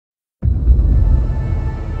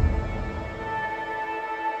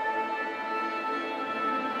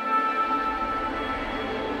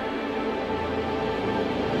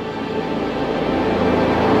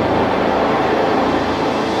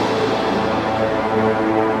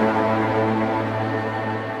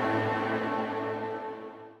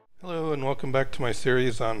Hello and welcome back to my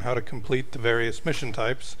series on how to complete the various mission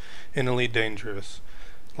types in Elite Dangerous.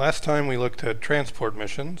 Last time we looked at transport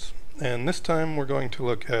missions, and this time we're going to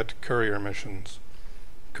look at courier missions.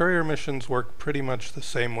 Courier missions work pretty much the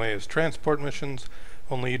same way as transport missions,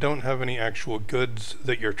 only you don't have any actual goods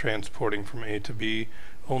that you're transporting from A to B,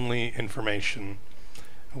 only information.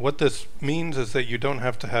 What this means is that you don't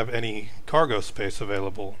have to have any cargo space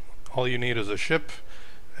available. All you need is a ship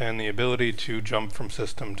and the ability to jump from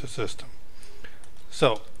system to system.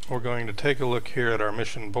 So, we're going to take a look here at our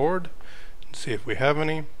mission board and see if we have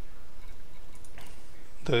any.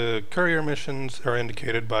 The courier missions are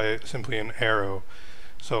indicated by simply an arrow.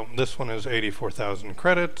 So this one is 84,000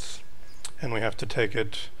 credits, and we have to take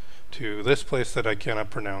it to this place that I cannot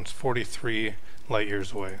pronounce, 43 light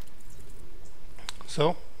years away.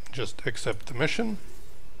 So, just accept the mission.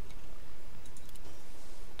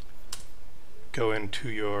 Go into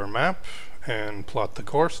your map and plot the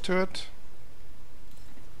course to it.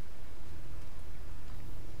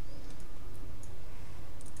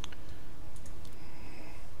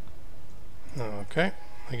 Okay,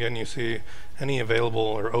 again you see any available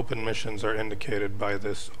or open missions are indicated by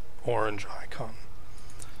this orange icon.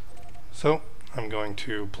 So I'm going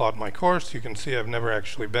to plot my course. You can see I've never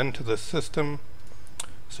actually been to this system,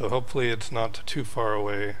 so hopefully it's not too far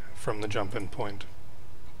away from the jump-in point.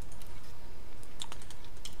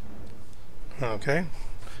 Okay,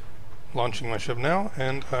 launching my ship now,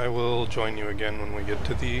 and I will join you again when we get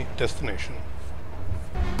to the destination.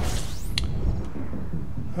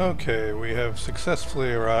 Okay, we have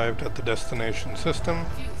successfully arrived at the destination system.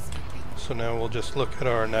 So now we'll just look at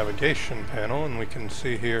our navigation panel, and we can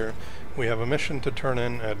see here we have a mission to turn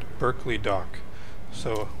in at Berkeley Dock.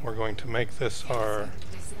 So we're going to make this our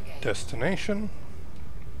destination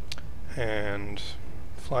and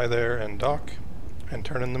fly there and dock and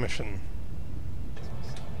turn in the mission.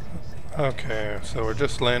 Okay, so we're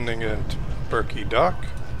just landing at Berkeley Dock,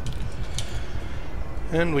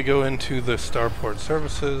 and we go into the starport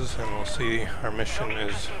services, and we'll see our mission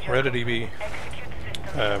is ready to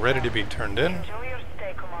be turned in,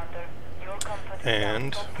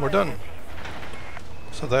 and we're done.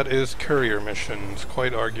 So that is courier missions,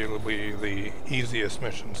 quite arguably the easiest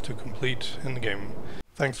missions to complete in the game.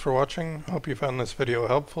 Thanks for watching. Hope you found this video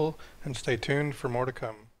helpful, and stay tuned for more to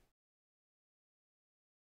come.